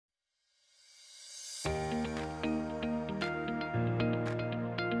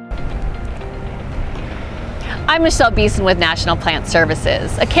I'm Beason with National Plant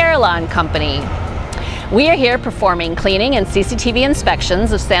Services, a Carillon company. We are here performing cleaning and CCTV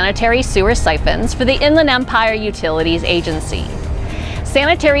inspections of sanitary sewer siphons for the Inland Empire Utilities Agency.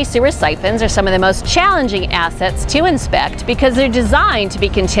 Sanitary sewer siphons are some of the most challenging assets to inspect because they're designed to be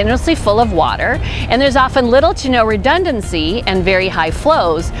continuously full of water, and there's often little to no redundancy and very high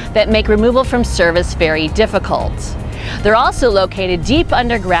flows that make removal from service very difficult. They're also located deep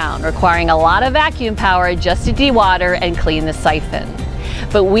underground, requiring a lot of vacuum power just to dewater and clean the siphon.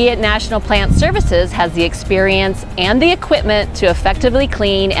 But we at National Plant Services has the experience and the equipment to effectively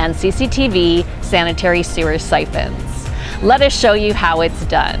clean and CCTV sanitary sewer siphons. Let us show you how it's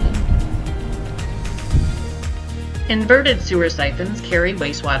done. Inverted sewer siphons carry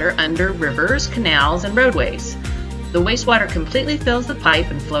wastewater under rivers, canals, and roadways. The wastewater completely fills the pipe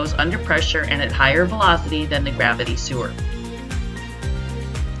and flows under pressure and at higher velocity than the gravity sewer.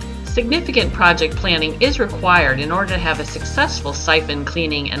 Significant project planning is required in order to have a successful siphon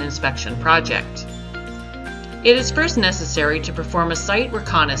cleaning and inspection project. It is first necessary to perform a site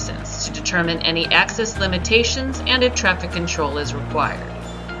reconnaissance to determine any access limitations and if traffic control is required.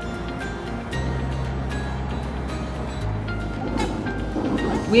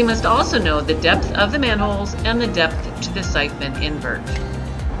 We must also know the depth of the manholes and the depth to the siphon invert.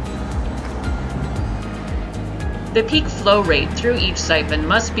 The peak flow rate through each siphon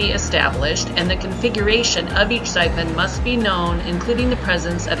must be established, and the configuration of each siphon must be known, including the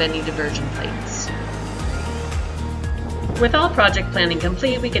presence of any diversion plates. With all project planning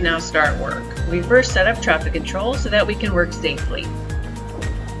complete, we can now start work. We first set up traffic control so that we can work safely.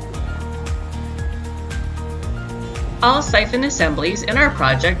 All siphon assemblies in our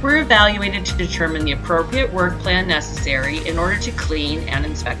project were evaluated to determine the appropriate work plan necessary in order to clean and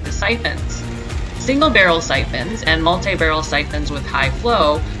inspect the siphons. Single barrel siphons and multi-barrel siphons with high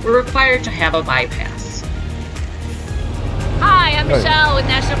flow were required to have a bypass. Hi, I'm Michelle with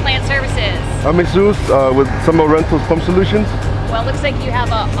National Plant Services. I'm Jesus with Summer Rentals Pump Solutions. Well, it looks like you have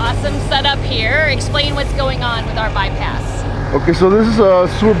an awesome setup here. Explain what's going on with our bypass. Okay, so this is a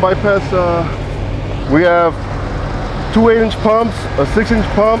sewer bypass. We have two 8-inch pumps, a 6-inch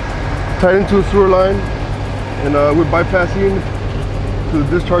pump tied into the sewer line, and we're bypassing to the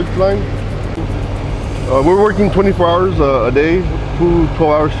discharge line. We're working 24 hours a day, 2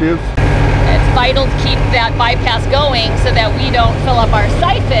 12-hour shifts. It's vital to keep that bypass going so that we don't fill up our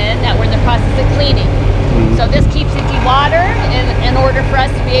siphon that we're in the process of cleaning. So this keeps it dewatered in order for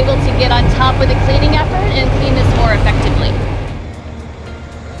us to be able to get on top of the cleaning effort and clean this more effectively.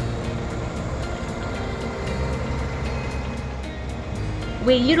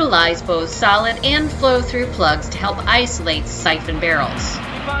 We utilize both solid and flow-through plugs to help isolate siphon barrels.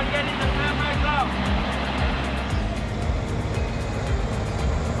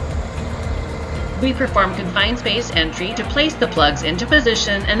 We perform confined space entry to place the plugs into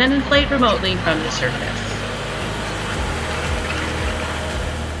position and then inflate remotely from the surface.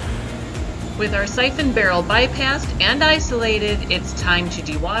 With our siphon barrel bypassed and isolated, it's time to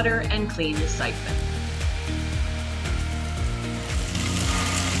dewater and clean the siphon.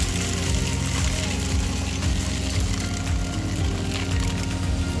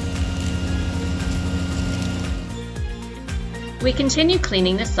 We continue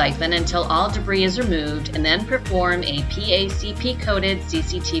cleaning the siphon until all debris is removed and then perform a PACP-coded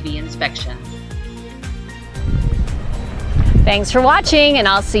CCTV inspection. Thanks for watching, and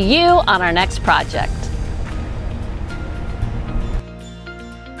I'll see you on our next project.